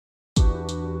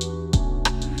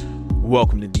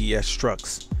Welcome to DS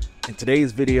Trucks. In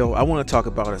today's video, I want to talk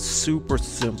about a super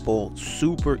simple,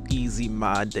 super easy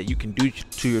mod that you can do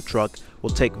to your truck. Will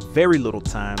take very little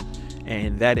time,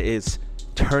 and that is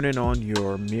turning on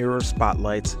your mirror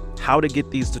spotlights. How to get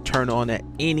these to turn on at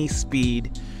any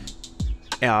speed.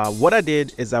 What I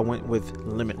did is I went with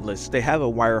Limitless. They have a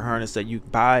wire harness that you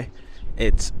buy.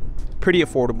 It's pretty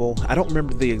affordable. I don't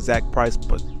remember the exact price,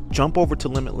 but jump over to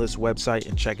Limitless website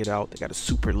and check it out. They got a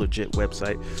super legit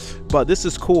website. But this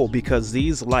is cool because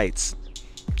these lights,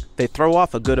 they throw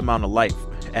off a good amount of light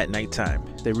at nighttime.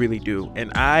 They really do. And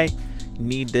I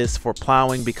need this for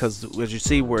plowing because as you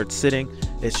see where it's sitting,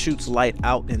 it shoots light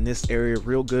out in this area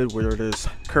real good where there's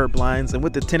curb lines, and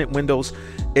with the tinted windows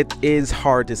it is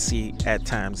hard to see at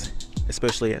times,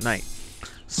 especially at night.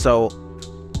 So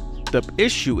the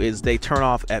issue is they turn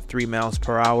off at 3 miles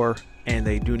per hour and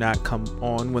they do not come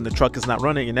on when the truck is not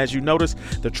running. And as you notice,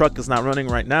 the truck is not running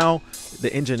right now.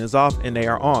 The engine is off and they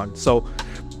are on. So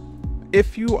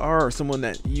if you are someone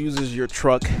that uses your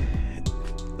truck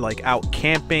like out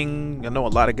camping, I know a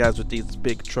lot of guys with these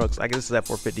big trucks, I guess this is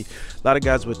F-150, a lot of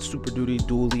guys with Super Duty,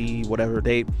 dually, whatever,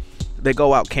 they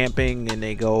go out camping and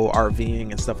they go RVing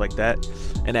and stuff like that,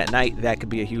 and at night that could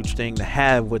be a huge thing to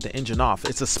have with the engine off.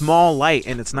 It's a small light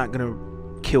and it's not gonna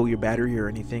kill your battery or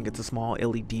anything. It's a small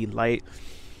LED light.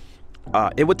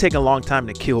 It would take a long time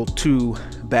to kill 2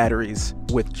 batteries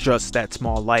with just that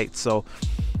small light. So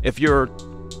if you're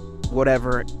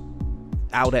whatever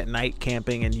out at night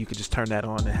camping, and you could just turn that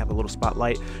on and have a little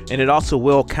spotlight, and it also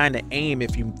will kind of aim.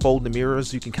 If you fold the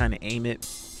mirrors, you can kind of aim it.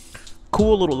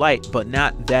 Cool little light, but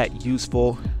not that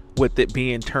useful with it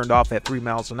being turned off at 3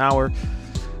 miles an hour.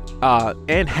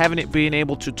 And having it being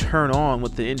able to turn on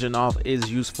with the engine off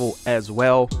is useful as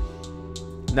well.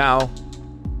 Now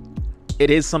it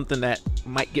is something that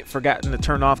might get forgotten to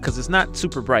turn off because it's not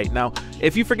super bright. Now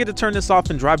if you forget to turn this off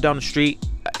and drive down the street,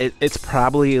 it's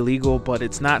probably illegal, but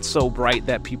it's not so bright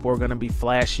that people are going to be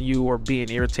flashing you or being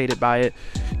irritated by it.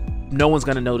 No one's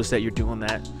going to notice that you're doing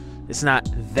that. It's not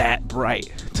that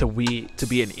bright to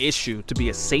be an issue, to be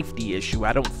a safety issue.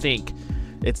 I don't think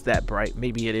it's that bright.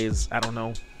 Maybe it is, I don't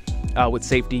know. With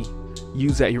safety,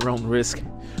 use at your own risk,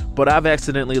 but I've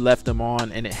accidentally left them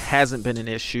on and it hasn't been an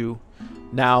issue.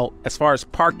 Now as far as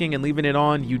parking and leaving it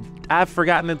on, I've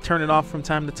forgotten to turn it off from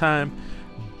time to time,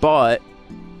 but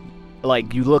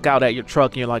like you look out at your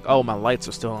truck and you're like, oh, my lights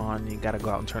are still on, you gotta go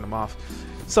out and turn them off.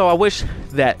 So I wish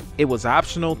that it was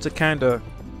optional to kind of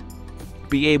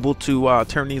be able to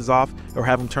turn these off or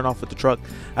have them turn off with the truck.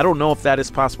 I don't know if that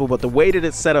is possible, but the way that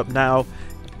it's set up now,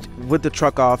 with the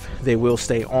truck off, they will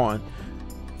stay on.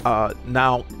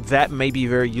 Now that may be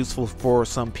very useful for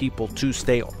some people to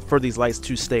for these lights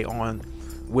to stay on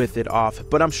with it off,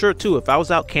 but I'm sure too, if I was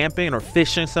out camping or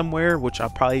fishing somewhere, which I'll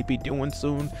probably be doing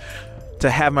soon, to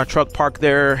have my truck parked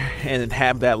there and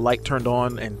have that light turned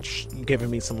on and giving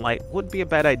me some light wouldn't be a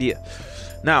bad idea.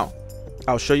 Now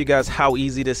I'll show you guys how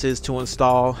easy this is to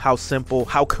install, how simple,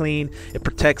 how clean it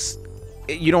protects.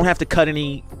 You don't have to cut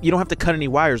any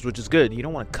wires, which is good. You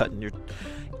don't want to cut in your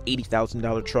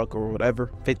 $80,000 truck or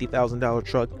whatever, $50,000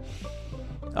 truck.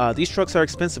 These trucks are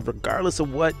expensive regardless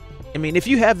of what. I mean, if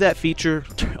you have that feature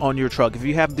on your truck, if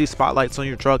you have these spotlights on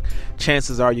your truck,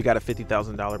 chances are you got a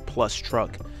 $50,000 plus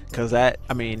truck, because that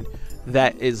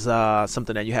is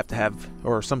something that you have to have,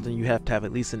 or something you have to have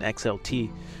at least an XLT,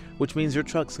 which means your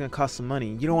truck's gonna cost some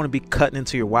money. You don't want to be cutting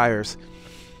into your wires.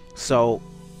 So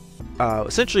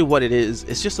essentially what it is,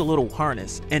 it's just a little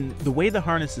harness, and the way the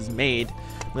harness is made,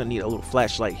 I'm gonna need a little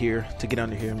flashlight here to get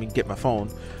under here and get my phone,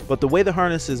 but the way the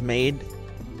harness is made,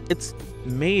 it's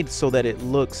made so that it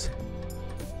looks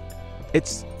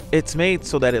made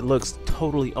so that it looks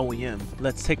totally OEM.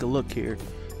 Let's take a look here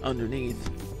underneath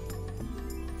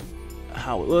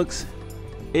how it looks.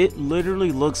 It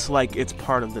literally looks like it's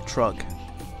part of the truck.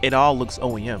 It all looks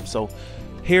OEM. So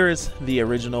here is the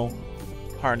original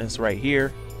harness right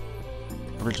here,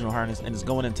 and it's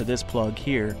going into this plug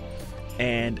here,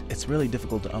 and it's really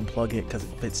difficult to unplug it because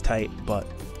it fits tight, but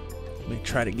let me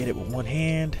try to get it with one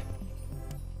hand.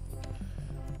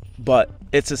 But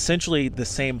it's essentially the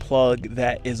same plug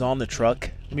that is on the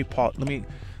truck. Let me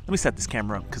set this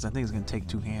camera up because I think it's gonna take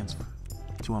 2 hands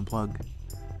to unplug,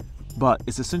 but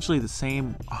it's essentially the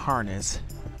same harness.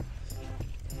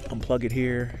 Unplug it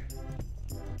here.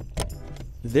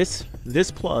 This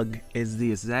plug is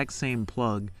the exact same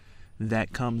plug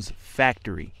that comes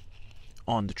factory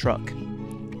on the truck.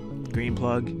 Green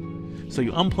plug. So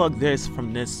you unplug this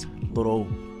from this little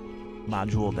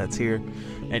module that's here,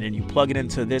 and then you plug it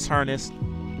into this harness,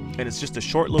 and it's just a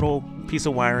short little piece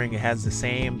of wiring. It has the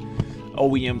same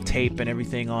OEM tape and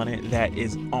everything on it that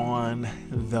is on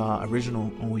the original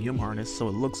OEM harness, so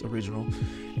it looks original.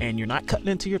 And you're not cutting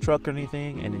into your truck or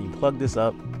anything. And then you plug this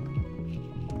up.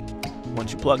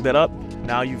 Once you plug that up,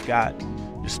 now you've got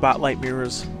your spotlight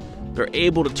mirrors. They're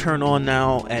able to turn on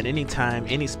now at any time,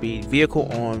 any speed.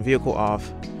 Vehicle on, vehicle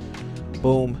off.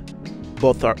 Boom.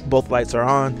 Both lights are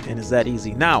on, and it's that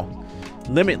easy. Now,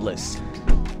 Limitless,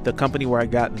 the company where I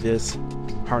got this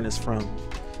harness from,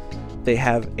 they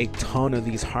have a ton of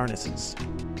these harnesses,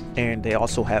 and they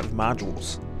also have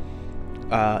modules.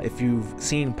 If you've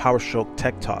seen Power Stroke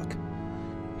Tech Talk,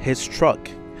 his truck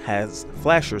has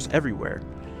flashers everywhere,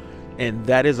 and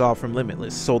that is all from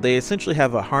Limitless. So they essentially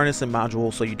have a harness and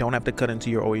module, so you don't have to cut into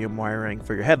your OEM wiring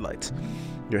for your headlights.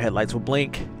 Your headlights will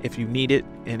blink if you need it,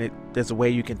 and there's a way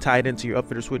you can tie it into your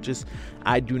upfitter switches.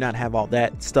 I do not have all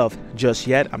that stuff just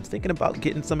yet. I'm thinking about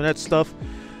getting some of that stuff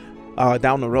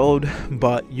down the road,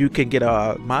 but you can get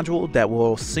a module that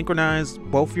will synchronize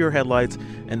both your headlights,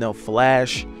 and they'll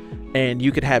flash, and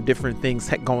you could have different things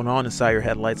going on inside your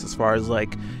headlights, as far as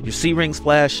like your C-rings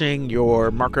flashing, your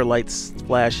marker lights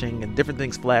flashing, and different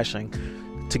things flashing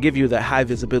to give you that high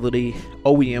visibility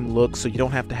OEM look, so you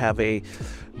don't have to have a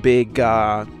big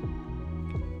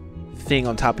thing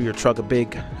on top of your truck, a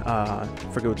big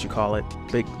forget what you call it,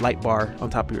 big light bar on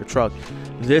top of your truck.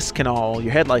 This can all,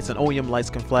 your headlights and OEM lights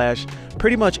can flash.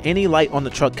 Pretty much any light on the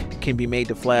truck can be made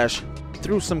to flash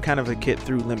through some kind of a kit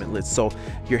through Limitless. So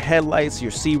your headlights,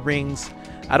 your C-rings,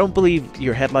 I don't believe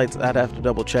your headlights, I'd have to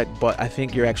double check, but I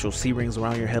think your actual C-rings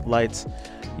around your headlights,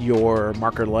 your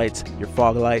marker lights, your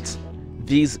fog lights,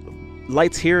 these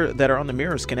lights here that are on the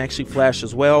mirrors can actually flash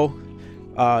as well.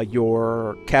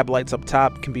 Your cab lights up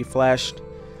top can be flashed,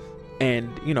 and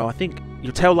you know, I think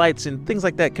your tail lights and things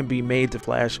like that can be made to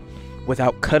flash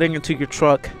without cutting into your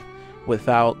truck,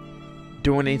 without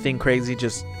doing anything crazy.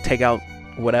 Just take out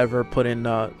whatever, put in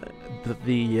the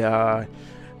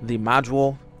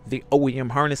module, the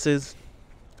OEM harnesses.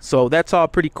 So that's all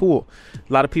pretty cool.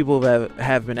 A lot of people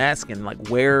have been asking, like,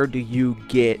 where do you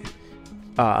get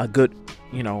a good,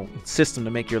 you know, system to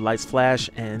make your lights flash?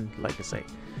 And like I say,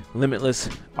 Limitless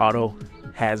Auto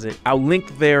has it. I'll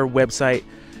link their website.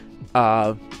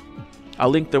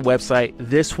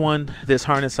 This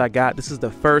harness I got, this is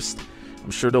the first.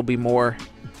 I'm sure there'll be more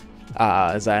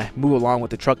as I move along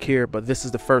with the truck here, but this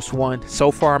is the first one. So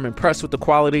far, I'm impressed with the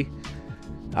quality.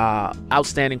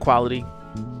 Outstanding quality,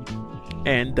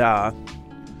 and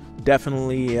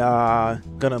definitely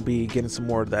gonna be getting some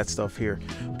more of that stuff here.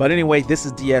 But anyway, this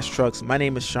is DS Trucks. My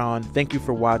name is Sean. Thank you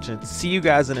for watching. See you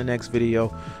guys in the next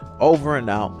video. Over and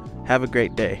out. Have a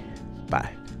great day.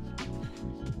 Bye.